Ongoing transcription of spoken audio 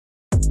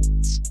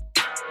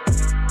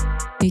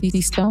The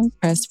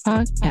Stonecrest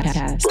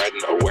podcast.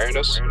 Spreading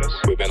awareness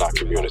within our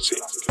community.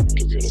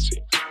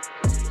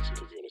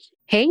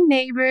 Hey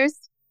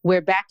neighbors,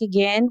 we're back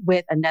again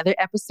with another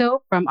episode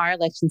from our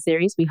election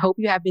series. We hope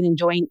you have been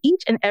enjoying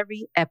each and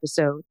every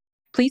episode.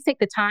 Please take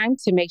the time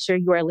to make sure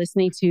you are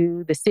listening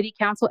to the city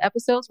council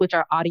episodes, which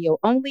are audio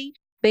only.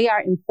 They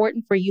are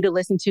important for you to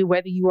listen to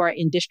whether you are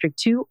in District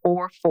 2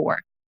 or 4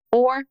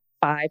 or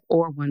 5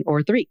 or 1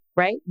 or 3,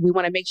 right? We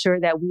want to make sure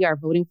that we are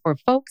voting for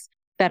folks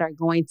that are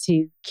going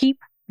to keep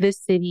this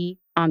city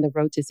on the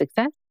road to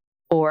success.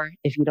 Or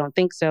if you don't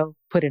think so,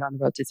 put it on the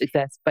road to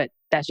success, but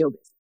that's your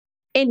business.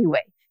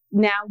 Anyway,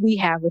 now we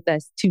have with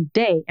us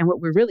today, and what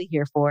we're really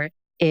here for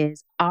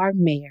is our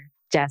mayor,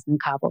 Jazzmin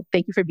Cobble.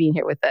 Thank you for being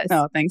here with us.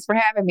 Oh, thanks for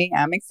having me.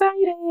 I'm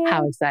excited.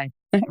 How excited?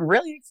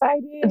 Really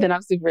excited. Then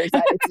I'm super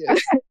excited too.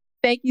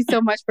 Thank you so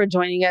much for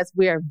joining us.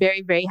 We are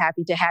very, very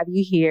happy to have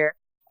you here.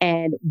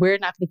 And we're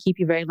not going to keep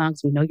you very long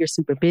because we know you're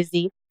super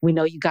busy. We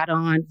know you got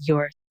on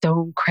your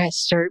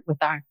Stonecrest shirt with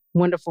our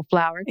wonderful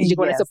flower because you're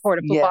going to support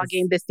a football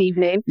game this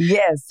evening.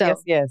 Yes.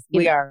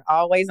 We are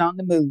always on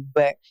the move,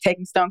 but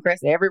taking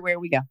Stonecrest everywhere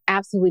we go.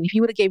 Absolutely. If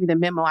you would have gave me the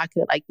memo, I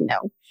could have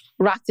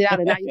rocked it out.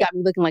 And now you got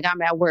me looking like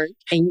I'm at work.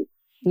 And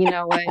you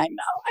know what? I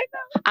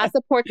know. I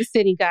support the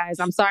city, guys.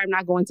 I'm sorry I'm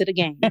not going to the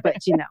game, but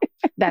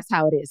that's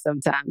how it is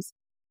sometimes.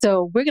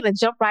 So we're going to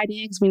jump right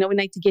in because we know we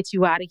need to get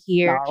you out of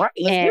here. All right,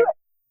 let's do it.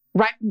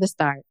 Right from the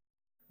start,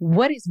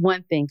 what is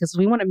one thing, because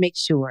we want to make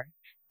sure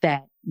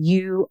that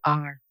you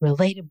are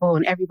relatable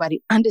and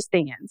everybody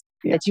understands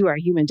that you are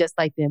human just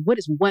like them. What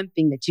is one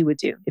thing that you would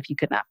do if you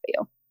could not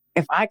fail?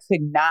 If I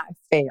could not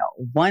fail,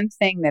 one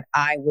thing that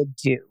I would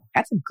do,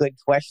 that's a good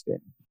question.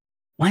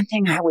 One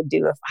thing I would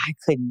do if I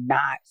could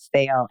not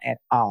fail at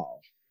all.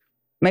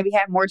 Maybe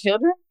have more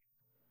children?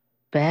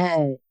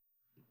 Bet.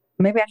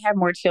 Maybe I'd have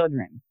more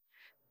children.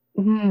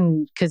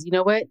 Because you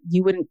know what?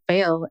 You wouldn't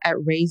fail at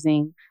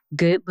raising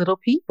good little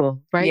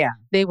people, right? Yeah.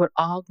 They would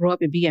all grow up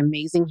and be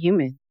amazing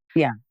humans.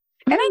 Yeah.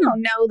 And I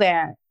don't know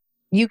that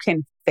you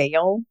can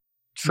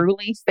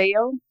truly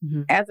fail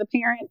as a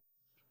parent,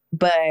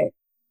 but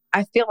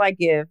I feel like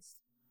if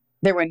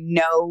there were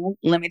no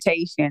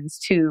limitations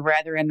to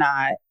whether or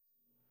not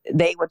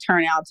they would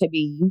turn out to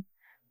be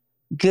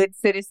good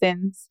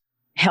citizens,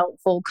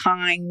 helpful,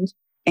 kind,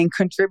 and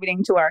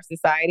contributing to our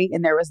society,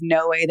 and there was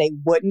no way they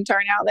wouldn't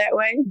turn out that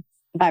way,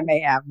 I may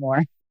have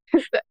more.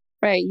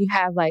 Right. You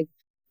have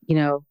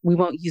we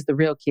won't use the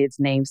real kids'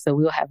 names. So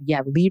you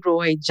have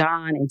Leroy,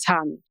 John, and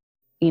Tommy.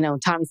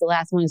 Tommy's the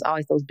last one. Is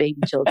always those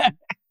baby children.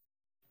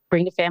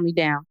 Bring the family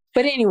down.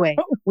 But anyway,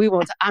 we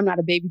won't. I'm not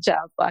a baby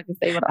child, so I can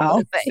say what I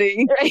want to say.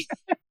 See? Right?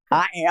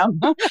 I am.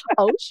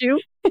 Oh,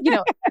 shoot.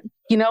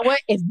 You know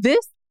what? If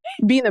this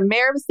being the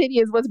mayor of a city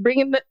is what's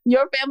bringing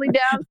your family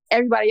down,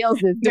 everybody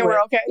else is doing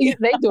okay.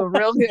 They doing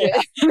real good.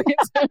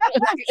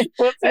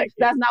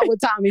 That's not what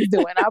Tommy's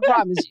doing. I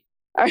promise you.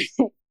 All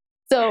right.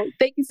 So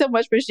thank you so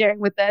much for sharing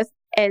with us.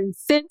 And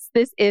since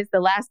this is the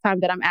last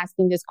time that I'm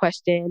asking this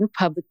question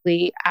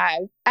publicly,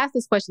 I've asked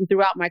this question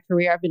throughout my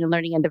career. I've been in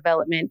learning and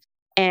development.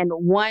 And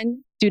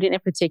one student in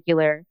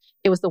particular,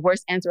 it was the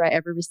worst answer I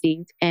ever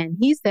received. And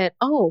he said,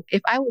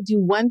 if I would do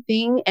one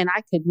thing and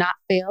I could not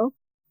fail,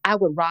 I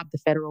would rob the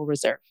Federal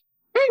Reserve.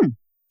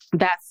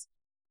 That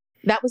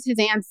was his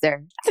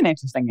answer. That's an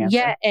interesting answer.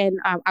 Yeah. And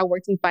I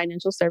worked in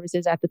financial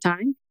services at the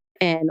time.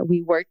 And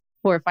we worked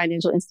for a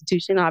financial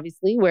institution,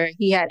 obviously, where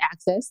he had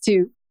access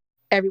to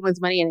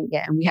everyone's money. And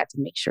we had to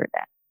make sure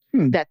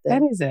that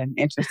that is an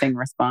interesting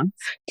response.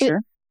 Sure.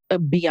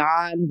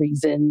 Beyond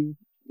reason,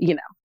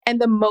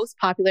 And the most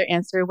popular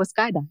answer was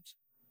skydive.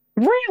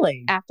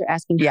 Really? After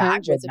asking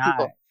hundreds of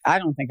people. I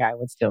don't think I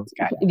would still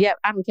skydive. Yeah,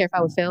 I don't care if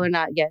I would fail or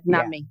not. Yeah,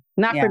 not me.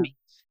 Not for me.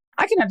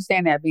 I can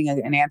understand that being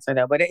an answer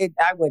though, but I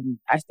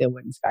still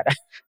wouldn't skydive.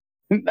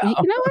 No. You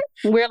know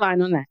what? We're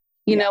aligned on that.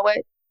 You know what?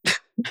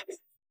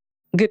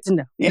 Good to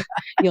know. Yeah.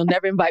 You'll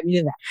never invite me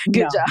to that.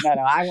 Good job.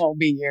 No, I won't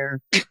be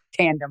your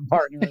tandem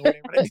partner or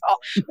whatever they call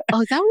it.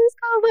 Oh, is that what it's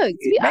called? Look,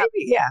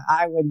 maybe,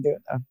 I wouldn't do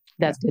it though.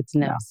 That's good to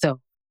know. No. So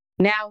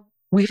now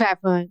we've had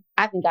fun.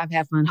 I think I've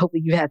had fun.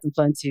 Hopefully you've had some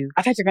fun too.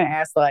 I thought you were going to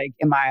ask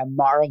am I a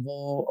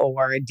Marvel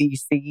or a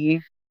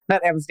DC?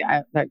 But that was,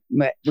 but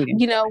we didn't.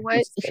 You know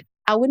what?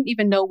 I wouldn't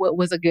even know what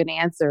was a good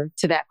answer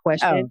to that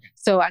question. Oh, okay.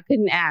 So I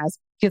couldn't ask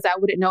because I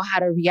wouldn't know how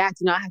to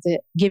react. I had to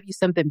give you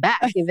something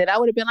back. And then I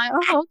would have been like,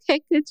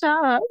 okay, good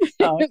job.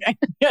 Oh, okay.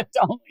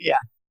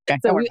 Okay,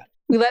 so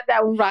we let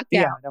that one rock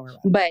out. Don't worry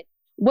about it. But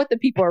what the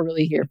people are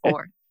really here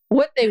for,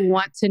 what they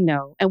want to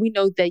know. And we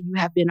know that you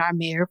have been our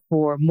mayor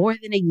for more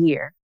than a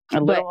year.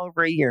 A little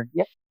over a year.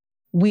 Yep.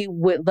 We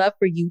would love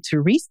for you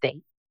to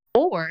restate,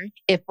 or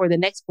if for the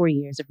next 4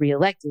 years, if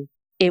reelected,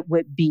 it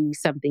would be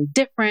something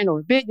different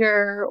or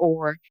bigger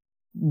or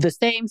the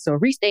same. So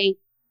restate,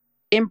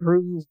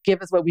 improve,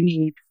 give us what we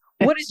need.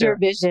 What is your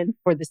vision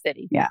for the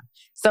city? Yeah.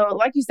 So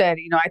like you said,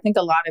 I think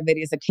a lot of it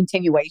is a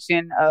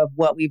continuation of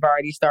what we've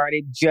already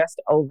started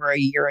just over a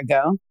year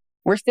ago.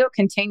 We're still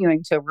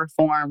continuing to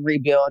reform,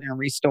 rebuild, and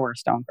restore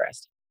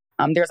Stonecrest.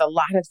 There's a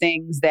lot of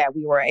things that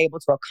we were able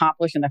to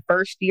accomplish in the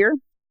first year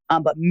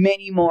but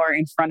many more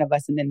in front of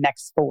us in the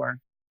next 4.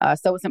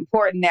 So it's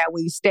important that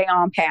we stay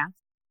on path,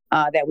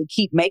 that we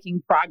keep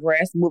making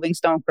progress, moving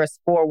Stonecrest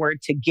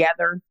forward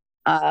together,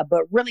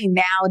 but really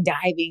now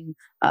diving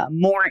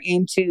more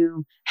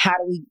into how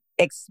do we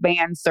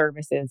expand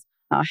services?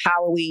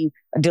 How are we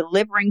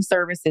delivering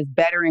services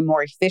better and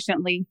more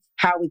efficiently?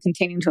 How are we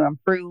continuing to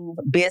improve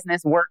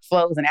business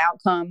workflows and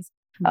outcomes,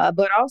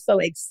 but also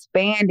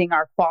expanding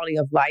our quality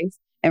of life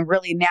and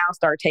really now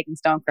start taking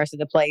Stonecrest to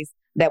the place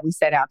that we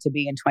set out to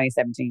be in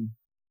 2017.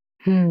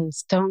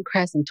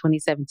 Stonecrest in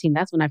 2017.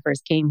 That's when I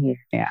first came here.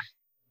 Yeah.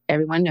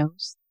 Everyone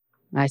knows.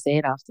 I say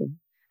it often.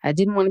 I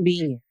didn't want to be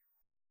here.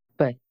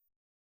 But,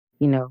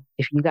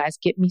 if you guys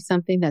get me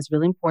something that's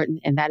really important,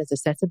 and that is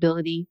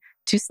accessibility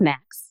to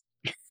snacks.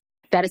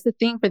 That is the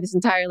theme for this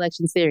entire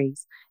election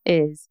series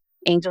is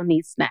Angel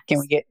needs snacks. Can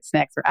we get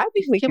snacks? I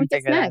think we can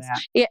figure that out.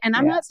 Yeah, and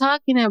I'm not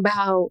talking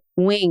about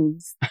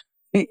wings.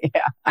 Yeah.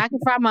 I can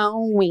fry my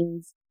own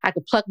wings. I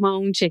could pluck my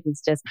own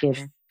chickens. Just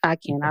kidding. I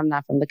can't. I'm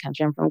not from the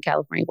country. I'm from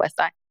California, West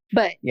Side.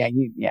 But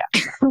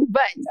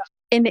but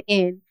in the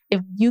end,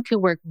 if you could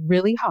work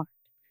really hard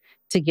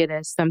to get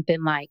us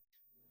something like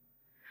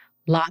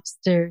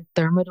lobster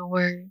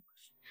thermidor,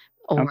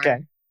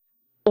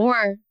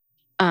 or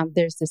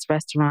there's this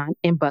restaurant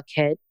in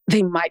Buckhead.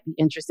 They might be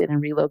interested in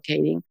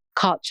relocating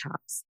called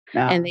Chops,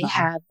 and they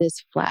have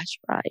this flash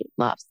fried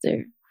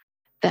lobster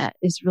that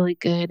is really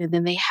good. And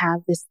then they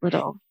have this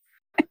little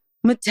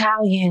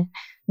medallion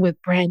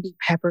with brandy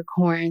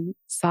peppercorn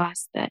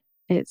sauce that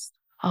is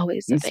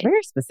always it's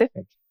very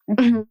specific.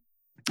 Mm-hmm.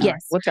 Yes.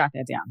 Right, we'll jot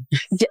that down.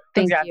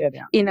 Thank you.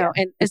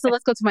 And so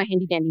let's go to my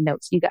handy dandy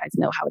notes. You guys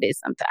know how it is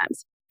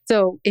sometimes.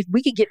 So if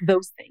we could get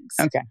those things.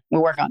 Okay.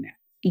 We'll work on that.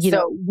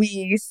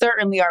 We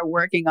certainly are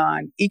working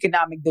on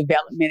economic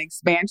development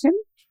expansion,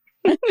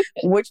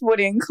 which would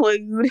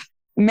include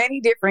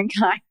many different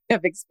kinds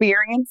of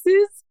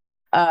experiences,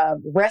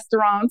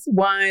 restaurants,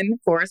 one, of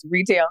course,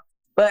 retail,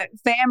 but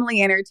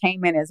family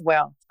entertainment as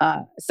well.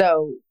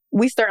 So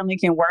we certainly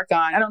can work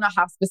on, I don't know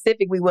how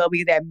specific we will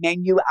be that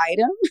menu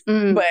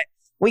item, but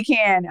we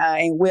can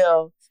and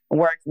will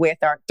work with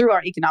through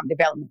our economic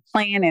development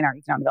plan and our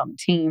economic development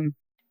team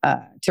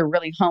to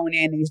really hone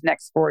in these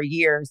next 4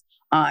 years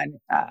on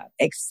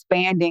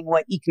expanding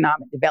what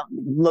economic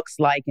development looks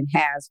like and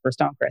has for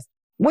Stonecrest,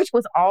 which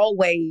was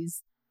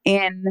always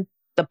in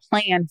the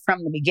plan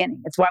from the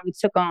beginning. It's why we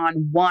took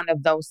on one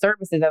of those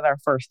services as our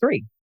first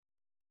 3.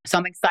 So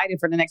I'm excited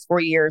for the next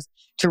 4 years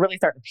to really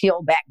start to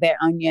peel back that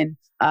onion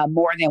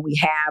more than we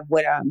have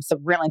with some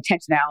real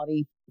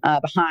intentionality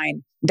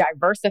behind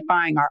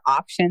diversifying our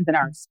options and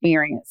our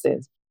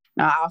experiences.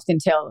 I often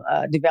tell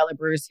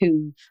developers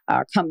who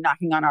come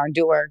knocking on our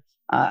door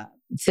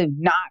to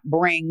not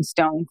bring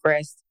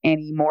Stonecrest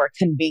any more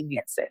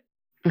conveniences.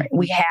 Right?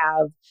 We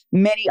have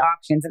many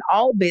options, and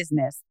all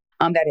business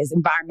that is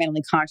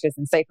environmentally conscious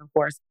and safe, of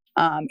course,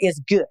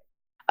 is good.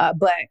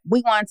 But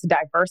we want to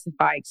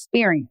diversify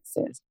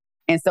experiences.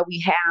 And so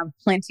we have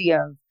plenty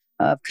of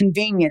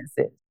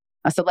conveniences.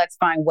 So let's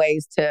find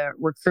ways to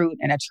recruit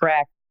and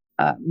attract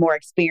more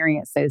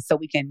experiences so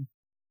we can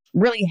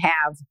really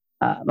have,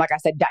 like I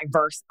said,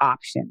 diverse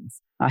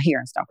options here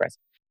in Stonecrest.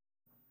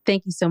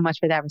 Thank you so much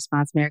for that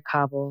response, Mayor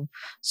Cobble.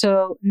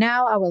 So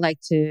now I would like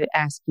to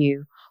ask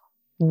you,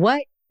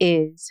 what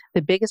is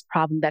the biggest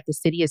problem that the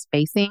city is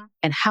facing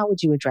and how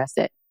would you address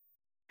it?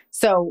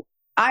 So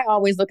I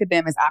always look at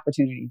them as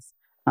opportunities.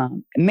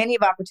 Many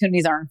of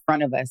opportunities are in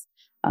front of us.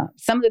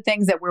 Some of the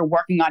things that we're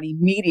working on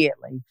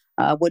immediately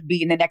would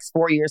be in the next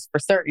 4 years for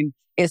certain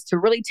is to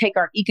really take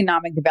our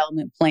economic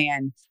development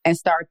plan and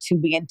start to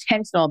be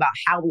intentional about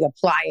how we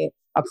apply it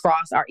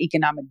across our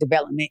economic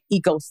development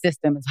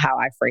ecosystem is how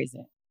I phrase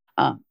it.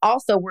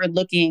 Also, we're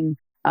looking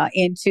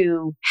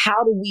into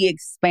how do we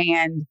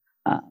expand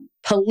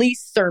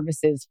police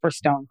services for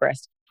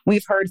Stonecrest.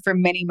 We've heard for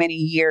many, many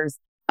years,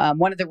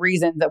 one of the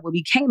reasons that we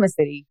became a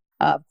city,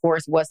 of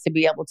course, was to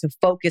be able to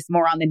focus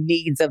more on the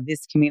needs of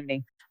this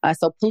community.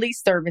 So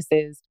police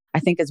services, I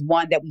think, is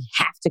one that we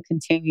have to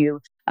continue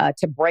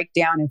to break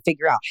down and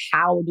figure out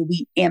how do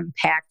we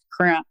impact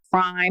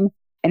crime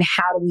and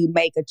how do we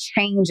make a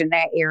change in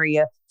that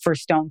area for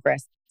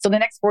Stonecrest. So the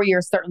next 4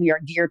 years certainly are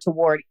geared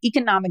toward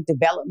economic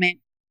development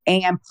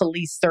and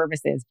police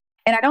services.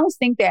 And I don't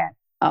think that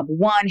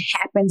one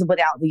happens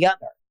without the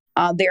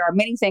other. There are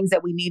many things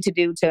that we need to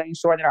do to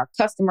ensure that our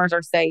customers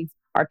are safe,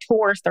 our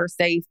tourists are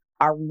safe,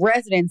 our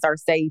residents are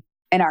safe,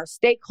 and our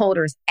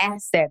stakeholders'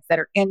 assets that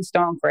are in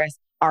Stonecrest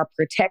are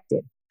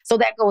protected. So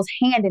that goes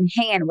hand in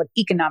hand with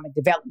economic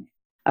development.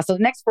 So the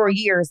next 4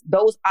 years,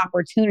 those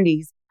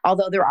opportunities,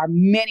 although there are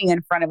many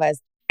in front of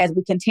us, as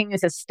we continue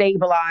to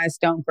stabilize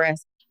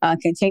Stonecrest,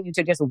 continue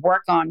to just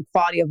work on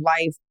quality of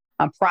life,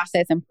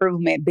 process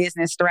improvement,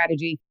 business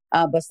strategy,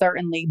 but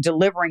certainly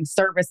delivering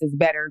services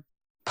better,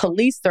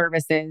 police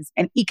services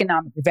and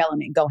economic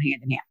development go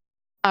hand in hand.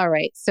 All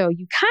right. So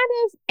you kind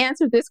of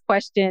answered this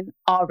question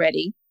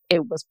already.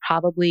 It was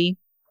probably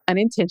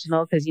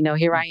unintentional because,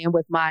 here I am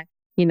with my,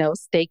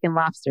 steak and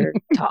lobster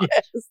talk.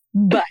 Yes.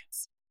 But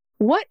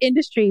What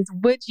industries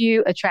would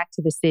you attract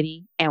to the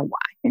city and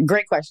why?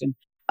 Great question.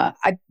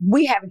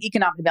 We have an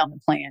economic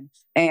development plan,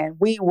 and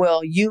we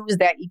will use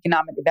that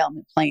economic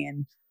development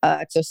plan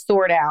to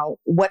sort out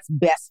what's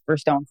best for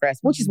Stonecrest,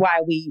 which is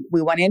why we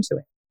went into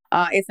it.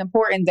 It's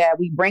important that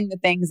we bring the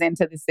things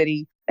into the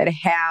city that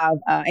have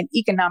an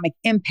economic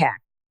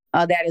impact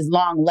that is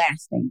long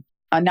lasting,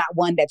 not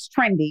one that's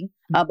trendy,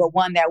 but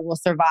one that will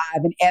survive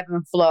an ebb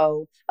and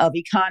flow of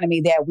economy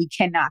that we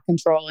cannot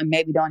control and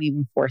maybe don't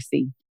even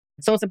foresee.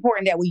 So it's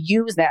important that we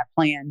use that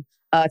plan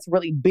to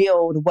really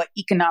build what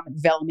economic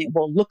development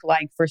will look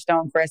like for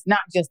Stonecrest, not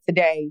just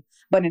today,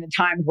 but in the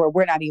times where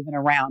we're not even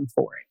around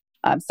for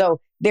it. So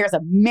there's a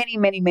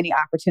many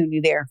opportunity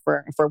there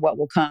for what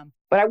will come.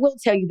 But I will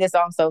tell you this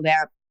also,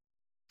 that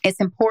it's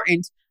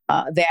important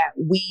that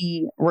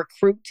we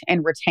recruit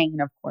and retain,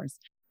 of course,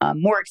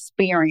 more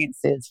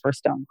experiences for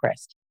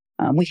Stonecrest.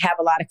 We have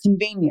a lot of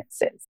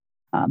conveniences,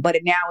 but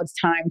now it's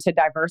time to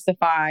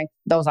diversify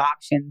those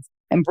options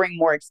and bring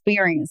more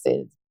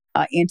experiences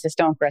into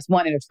Stonecrest.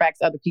 One, it attracts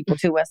other people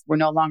to us. We're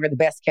no longer the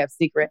best kept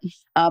secret,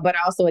 but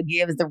also it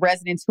gives the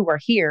residents who are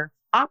here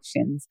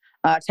options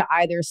to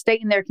either stay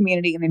in their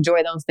community and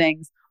enjoy those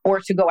things, or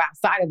to go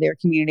outside of their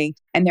community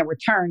and then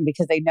return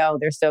because they know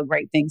there's still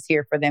great things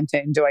here for them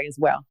to enjoy as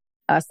well.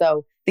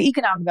 So the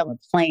economic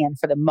development plan,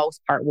 for the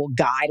most part, will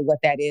guide what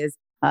that is.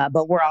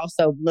 But we're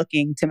also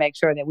looking to make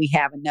sure that we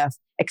have enough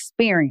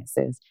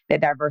experiences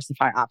that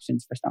diversify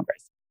options for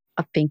Stonecrest.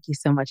 Oh, thank you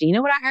so much. And you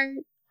know what I heard?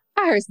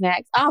 I heard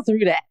snacks all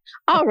through that.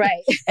 All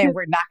right. And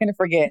we're not going to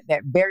forget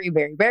that very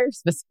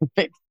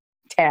specific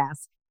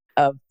task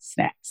of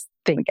snacks.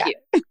 Thank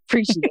you.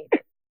 Appreciate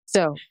it.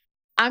 So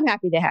I'm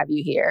happy to have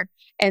you here.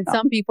 And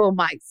some people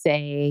might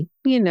say,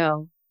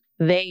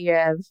 they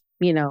have,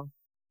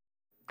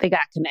 they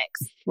got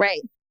connects,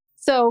 right?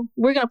 So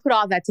we're going to put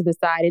all that to the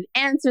side and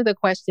answer the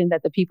question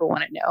that the people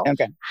want to know.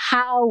 Okay.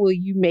 How will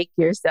you make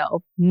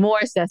yourself more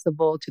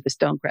accessible to the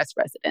Stonecrest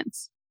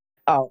residents?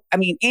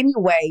 Any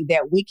way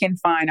that we can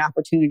find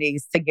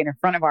opportunities to get in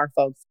front of our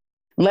folks,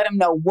 let them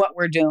know what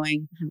we're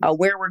doing,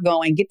 where we're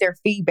going, get their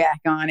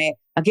feedback on it,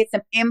 get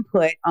some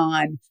input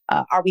on,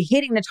 are we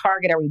hitting the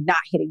target? Are we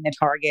not hitting the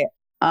target?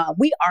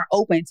 We are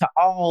open to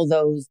all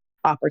those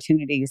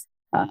opportunities.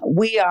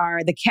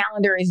 The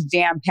calendar is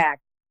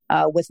jam-packed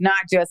with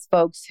not just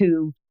folks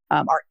who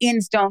are in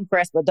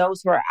Stonecrest, but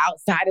those who are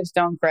outside of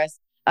Stonecrest.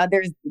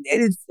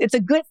 It's a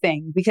good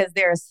thing because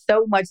there's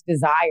so much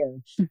desire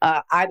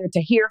either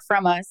to hear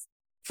from us,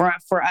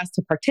 for us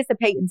to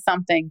participate in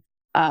something,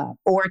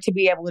 or to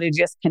be able to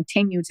just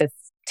continue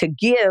to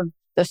give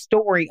the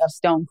story of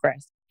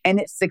Stonecrest and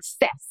its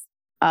success.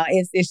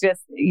 It's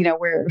just, we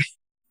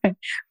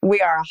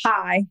are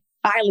a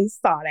highly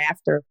sought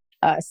after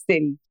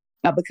city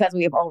because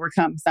we have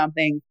overcome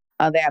something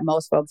that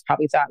most folks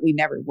probably thought we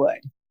never would.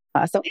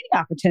 So any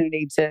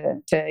opportunity to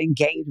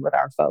engage with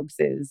our folks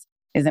is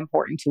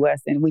important to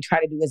us. And we try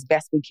to do as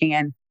best we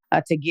can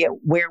to get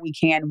where we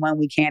can, when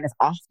we can, as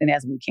often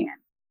as we can.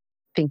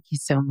 Thank you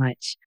so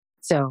much.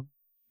 So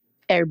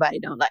everybody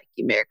don't like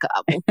you, Mayor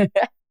Cobble.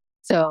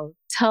 So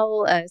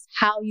tell us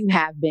how you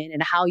have been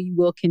and how you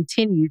will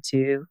continue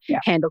to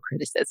handle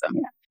criticism.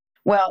 Yeah.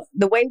 Well,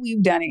 the way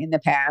we've done it in the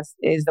past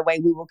is the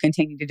way we will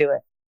continue to do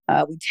it.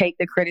 We take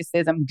the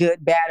criticism,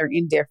 good, bad, or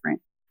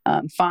indifferent,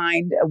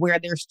 find where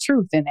there's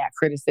truth in that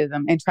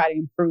criticism and try to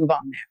improve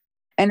on that.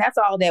 And that's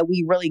all that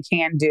we really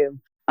can do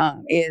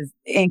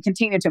and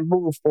continue to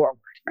move forward,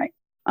 right?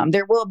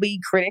 There will be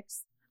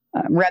critics,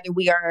 whether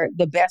we are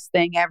the best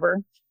thing ever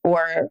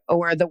or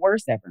the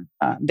worst ever.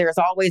 There's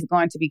always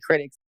going to be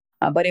critics.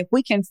 But if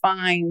we can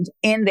find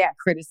in that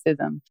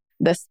criticism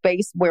the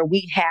space where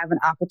we have an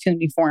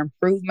opportunity for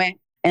improvement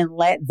and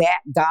let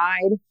that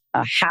guide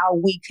how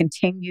we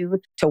continue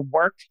to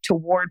work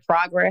toward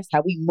progress,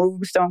 how we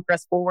move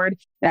Stonecrest forward,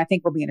 then I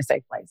think we'll be in a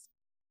safe place.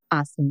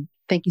 Awesome.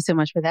 Thank you so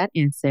much for that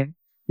answer.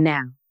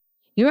 Now,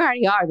 you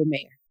already are the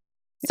mayor.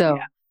 So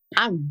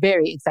I'm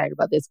very excited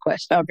about this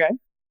question. Okay.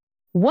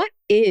 What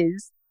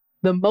is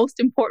the most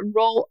important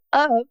role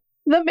of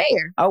the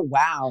mayor? Oh,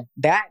 wow.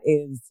 That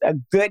is a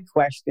good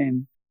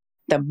question.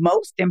 The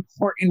most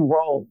important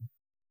role.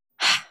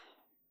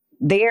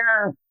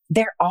 They're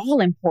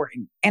all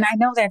important. And I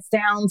know that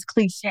sounds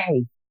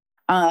cliche,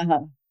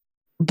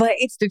 but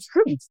it's the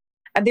truth.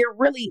 There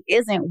really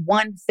isn't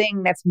one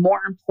thing that's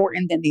more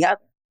important than the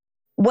other.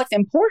 What's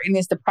important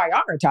is to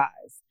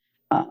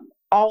prioritize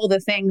all the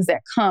things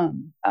that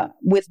come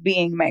with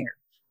being mayor.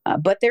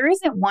 But there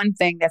isn't one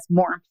thing that's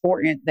more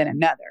important than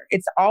another.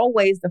 It's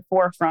always the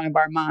forefront of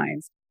our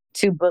minds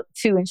to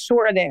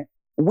ensure that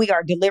we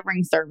are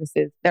delivering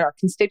services, that our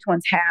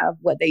constituents have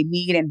what they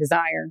need and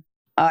desire,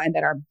 and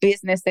that our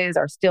businesses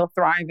are still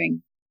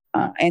thriving,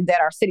 and that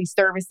our city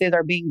services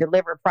are being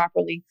delivered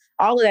properly.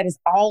 All of that is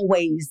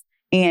always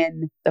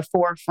in the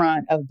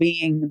forefront of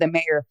being the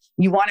mayor.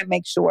 You want to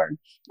make sure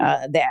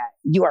that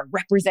you are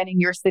representing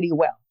your city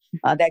well,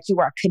 that you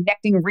are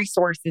connecting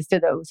resources to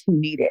those who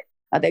need it,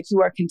 that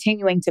you are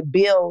continuing to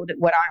build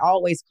what I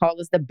always call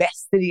is the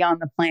best city on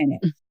the planet.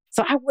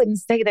 So I wouldn't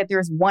say that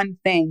there's one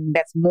thing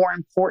that's more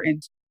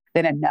important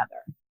than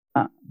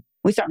another.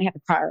 We certainly have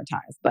to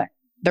prioritize, but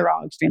they're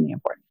all extremely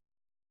important.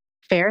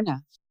 Fair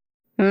enough.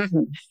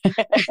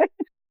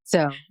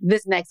 So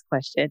this next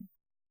question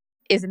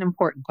is an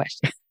important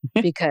question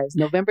because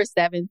November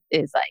 7th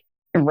is like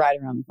right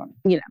around the corner.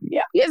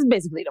 It's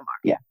basically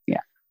tomorrow. Yeah.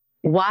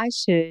 Why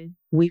should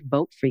we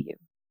vote for you?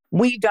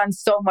 We've done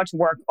so much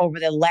work over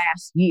the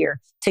last year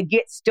to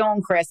get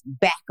Stonecrest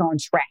back on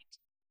track.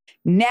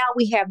 Now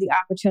we have the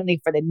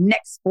opportunity for the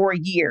next 4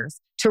 years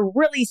to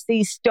really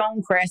see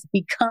Stonecrest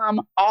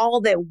become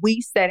all that we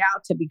set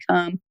out to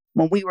become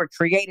when we were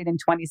created in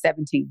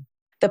 2017.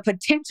 The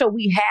potential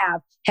we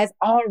have has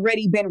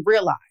already been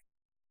realized.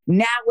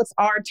 Now it's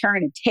our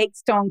turn to take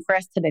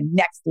Stonecrest to the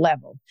next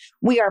level.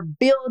 We are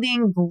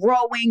building,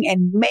 growing,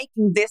 and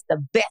making this the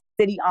best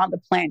city on the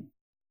planet.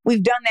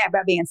 We've done that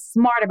by being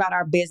smart about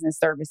our business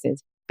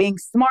services, being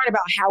smart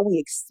about how we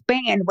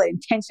expand with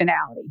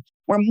intentionality.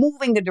 We're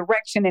moving the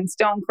direction in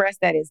Stonecrest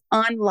that is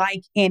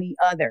unlike any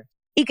other.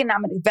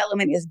 Economic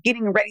development is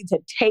getting ready to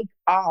take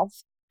off.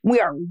 We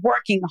are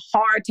working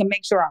hard to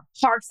make sure our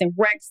parks and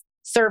recs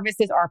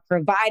services are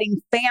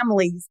providing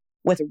families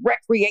with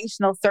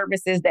recreational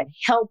services that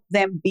help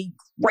them be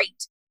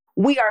great.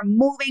 We are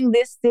moving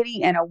this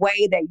city in a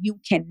way that you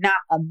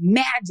cannot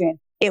imagine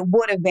it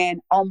would have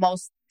been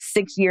almost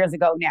 6 years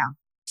ago now.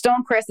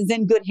 Stonecrest is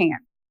in good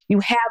hands. You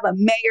have a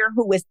mayor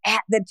who is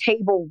at the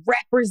table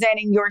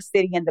representing your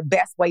city in the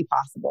best way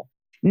possible.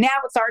 Now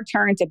it's our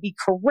turn to be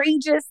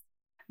courageous,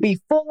 be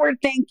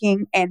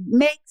forward-thinking, and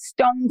make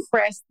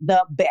Stonecrest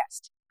the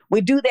best. We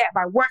do that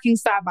by working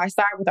side by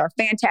side with our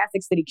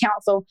fantastic city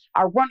council,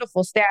 our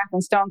wonderful staff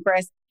in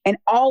Stonecrest, and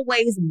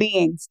always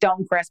being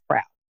Stonecrest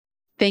proud.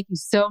 Thank you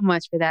so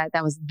much for that.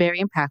 That was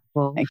very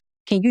impactful.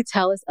 Can you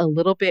tell us a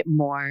little bit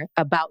more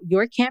about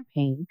your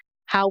campaign,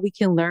 how we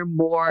can learn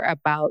more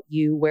about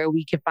you, where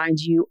we can find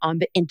you on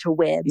the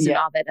interwebs and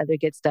all that other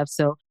good stuff?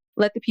 So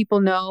let the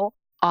people know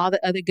all the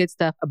other good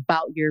stuff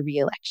about your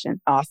reelection.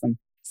 Awesome.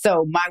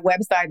 So my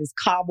website is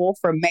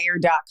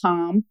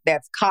cobbleformayor.com.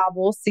 That's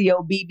Cobble,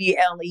 Cobble,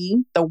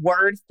 the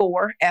word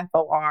for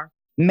FOR,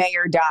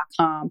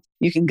 mayor.com.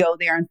 You can go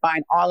there and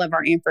find all of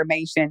our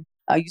information.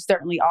 You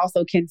certainly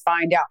also can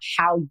find out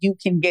how you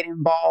can get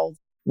involved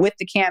with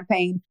the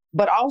campaign,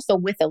 but also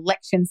with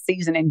election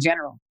season in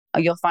general.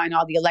 You'll find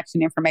all the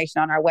election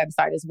information on our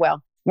website as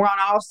well. We're on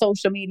all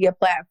social media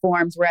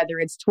platforms, whether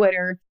it's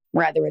Twitter,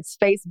 whether it's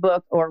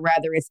Facebook, or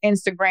whether it's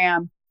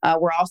Instagram.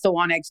 We're also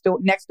on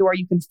Nextdoor.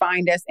 You can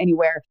find us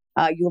anywhere.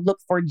 You'll look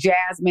for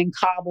Jazzmin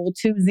Cobble,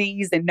 2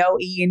 Z's and no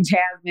E in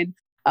Jazzmin,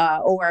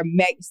 or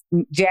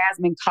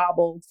Jazzmin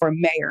Cobble for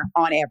mayor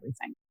on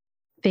everything.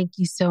 Thank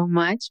you so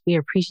much. We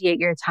appreciate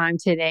your time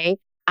today.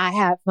 I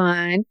had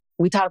fun.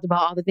 We talked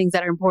about all the things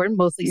that are important,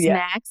 mostly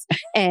snacks.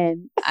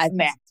 And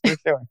snacks, for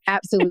sure.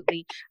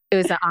 Absolutely. It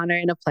was an honor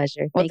and a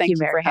pleasure. Well, thank you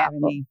Mayor for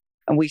having me.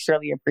 And we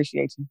surely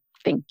appreciate you.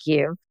 Thank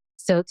you.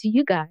 So to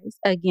you guys,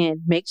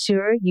 again, make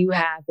sure you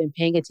have been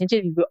paying attention.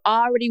 If you've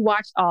already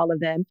watched all of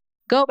them,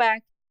 go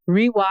back,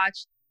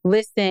 rewatch,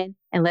 listen,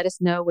 and let us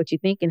know what you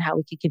think and how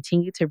we can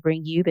continue to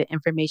bring you the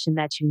information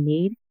that you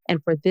need.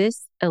 And for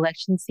this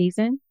election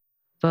season,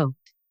 vote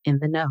in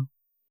the know.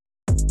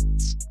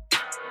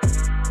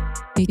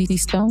 The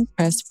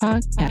Stonecrest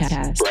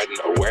Podcast.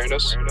 Spreading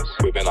awareness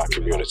within our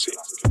community.